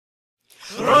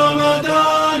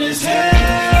Ramadan is here.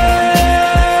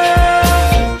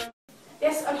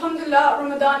 Yes, Alhamdulillah,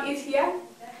 Ramadan is here.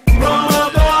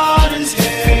 Ramadan is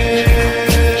here.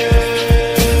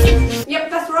 Yep,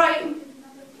 that's right.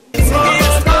 So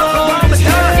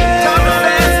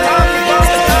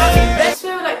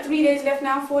we have like 3 days left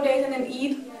now, 4 days, and then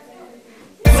Eid.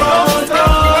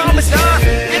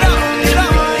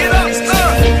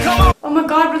 Oh my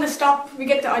God, brother, stop. We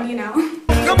get the idea now.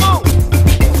 Come on.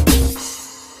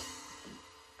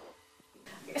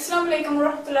 Assalamu alaikum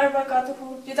warahmatullahi wabarakatuh.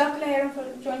 Jazakallah khairan for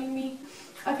joining me.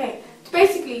 Okay, so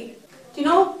basically, do you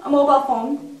know a mobile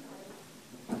phone?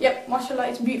 Yep, mashallah,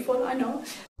 it's beautiful, I know.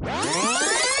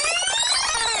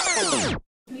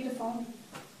 Need a phone.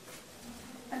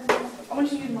 And I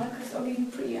want you to use mine because it's ugly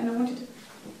and pretty, and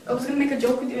I was going to make a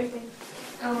joke with you, I think.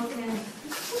 Oh, okay.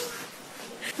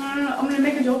 No, I'm going to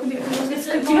make a joke with you.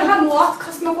 Do you know how Muaz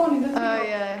cost my phone? Oh,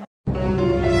 yeah.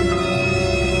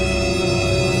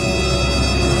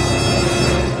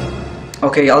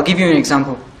 Okay, I'll give you an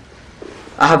example.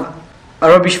 I have a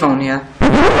rubbish phone here.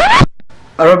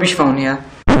 A rubbish phone here.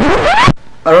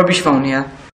 A rubbish phone here.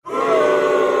 No,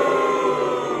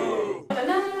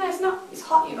 it's not. It's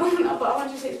hot, you know. No, but I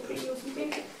want you to say it's pretty or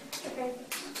something. Okay.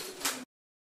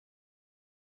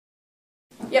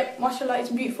 Yep, mashallah,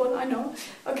 it's beautiful, I know.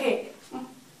 Okay,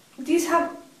 these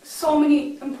have so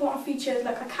many important features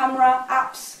like a camera,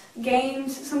 apps,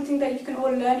 games, something that you can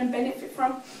all learn and benefit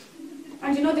from.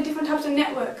 And you know the different types of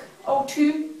network?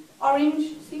 O2,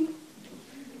 Orange, see?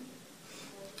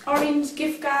 Orange,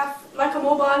 gift-gaff, like a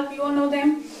mobile, we all know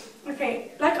them.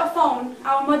 Okay, like a phone,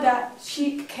 our mother,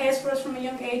 she cares for us from a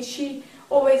young age. She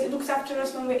always looks after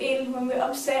us when we're ill, when we're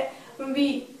upset, when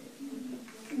we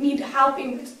need help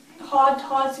in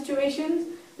hard situations,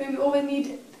 when we always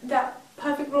need that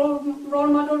perfect role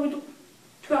model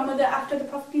to our mother after the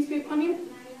Prophet, peace be upon him.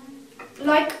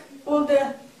 Like all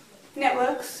the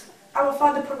networks, our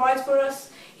Father provides for us.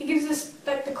 He gives us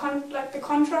like the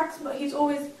contracts, but He's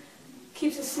always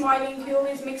keeps us smiling. He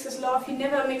always makes us laugh. He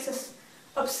never makes us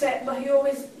upset, but He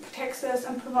always protects us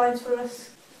and provides for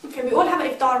us. Okay, we all have an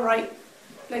iftar, right?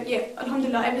 Like, yeah,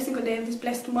 alhamdulillah, every single day of this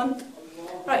blessed month.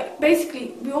 Right,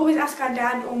 basically, we always ask our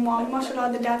dad or mom.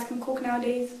 Mashallah, the dads can cook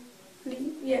nowadays.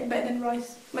 Yeah, better than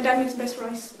rice. My dad makes the best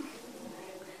rice.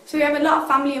 So we have a lot of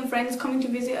family and friends coming to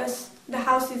visit us. The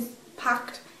house is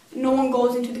packed. No one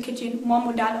goes into the kitchen. Mom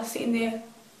or dad are sitting there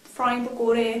frying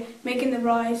pakore, making the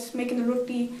rice, making the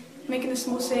roti, making the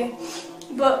samosa.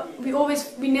 But we always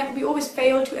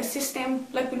fail to assist them.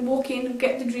 Like, we'll walk in,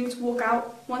 get the drinks, walk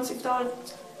out. Once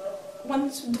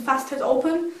the fast has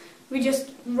opened, we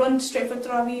just run straight for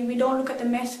Tarawih. We don't look at the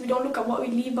mess. We don't look at what we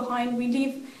leave behind. We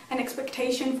leave an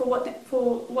expectation for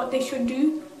what they should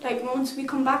do. Like, once we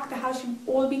come back, the house should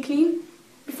all be clean.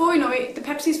 Before we know it, the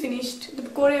Pepsi's finished, the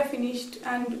pakore are finished,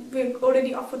 and we're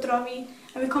already off for Tarawih.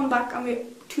 And we come back and we're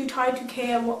too tired to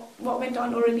care what went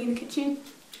on already in the kitchen.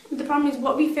 But the problem is,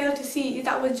 what we fail to see is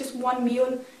that was just one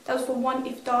meal. That was for one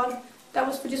iftar. That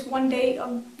was for just one day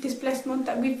of this blessed month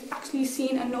that we've actually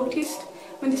seen and noticed.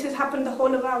 When this has happened the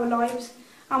whole of our lives,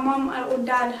 our mum or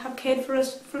dad have cared for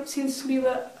us since we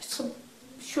were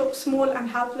small and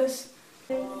helpless.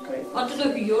 I don't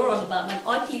know who you're on about, man.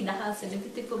 I clean the house and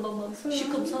everything for my mum. She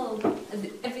comes home and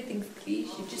everything's clean.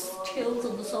 She just chills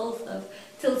on the sofa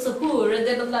till suhoor, and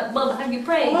then I'm like, Mum, have you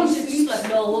prayed? And she's just like,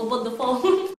 no, I'm on the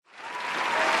phone.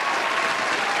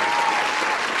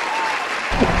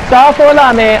 It's all for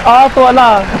Allah, man. All for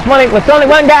Allah. It's only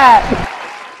one God.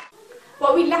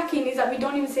 What we're lacking is that we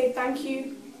don't even say thank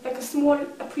you. Like, a small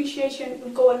appreciation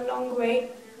would go a long way.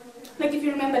 Like, if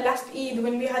you remember last Eid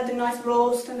when we had the nice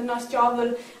roast and the nice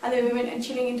jawal, and then we went and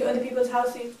chilling into other people's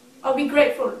houses. Are we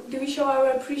grateful? Do we show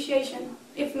our appreciation?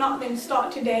 If not, then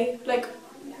start today. Like,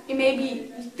 it may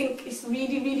be, you think it's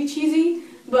really cheesy,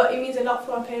 but it means a lot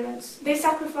for our parents. They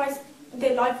sacrifice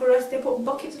their life for us. They put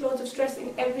buckets loads of stress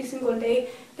in every single day.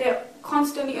 They're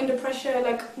constantly under pressure,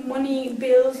 like money,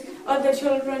 bills, other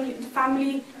children,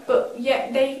 family, but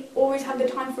yet they always have the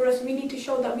time for us. We need to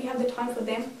show that we have the time for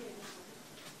them.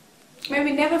 May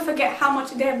we never forget how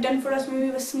much they have done for us when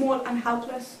we were small and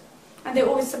helpless, and they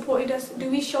always supported us. Do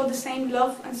we show the same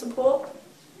love and support?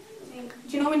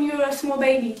 Do you know when you were a small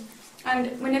baby,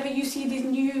 and whenever you see these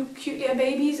new cute little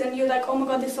babies and you're like, oh my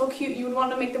God, they're so cute, you would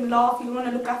want to make them laugh, you would want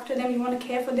to look after them, you want to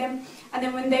care for them, and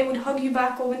then when they would hug you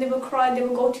back or when they would cry, they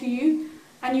would go to you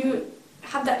and you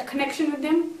have that connection with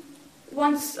them.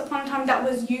 Once upon a time that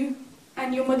was you,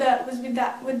 and your mother was like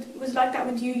that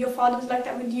with you, your father was like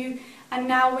that with you, and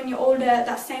now when you're older,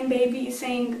 that same baby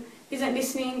isn't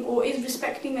listening or is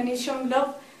respecting and is showing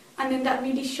love, and then that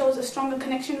really shows a stronger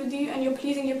connection with you, and you're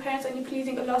pleasing your parents and you're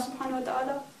pleasing Allah subhanahu wa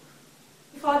ta'ala.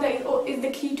 Father is the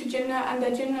key to Jannah, and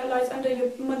the Jannah lies under your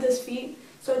mother's feet.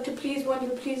 So to please one, you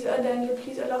please the other, and you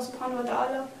please Allah subhanahu wa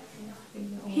ta'ala.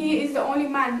 He is the only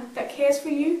man that cares for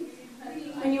you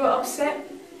when you are upset.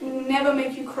 He will never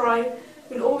make you cry.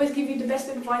 He will always give you the best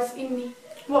advice in me.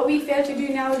 What we fail to do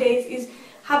nowadays is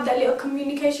have that little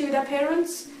communication with our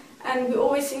parents, and we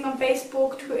always sing on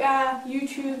Facebook, Twitter,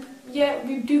 YouTube. Yeah,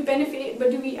 we do benefit it, but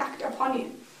do we act upon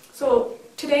it? So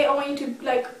today I want you to,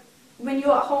 like, when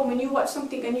you're at home and you watch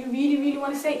something and you really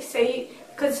want to say it,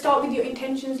 because start with your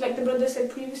intentions, like the brother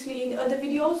said previously in the other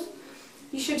videos.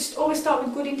 You should always start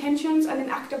with good intentions and then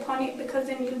act upon it, because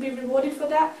then you'll be rewarded for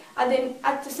that. And then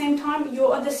at the same time,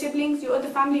 your other siblings, your other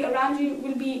family around you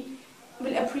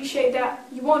will appreciate that.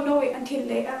 You won't know it until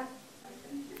later.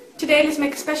 Today, let's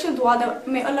make a special dua that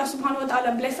may Allah subhanahu wa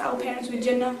ta'ala bless our parents with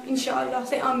Jannah, inshallah.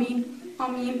 Say Ameen.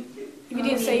 Ameen. If you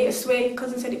didn't say it, I swear your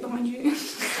cousin said it behind you.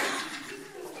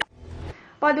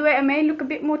 By the way, I may look a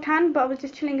bit more tan, but I was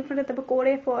just chilling in front of the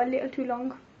pakore for a little too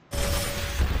long.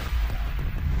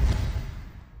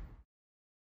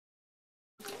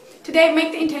 Today,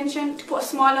 make the intention to put a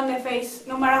smile on their face.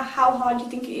 No matter how hard you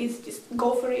think it is, just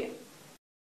go for it.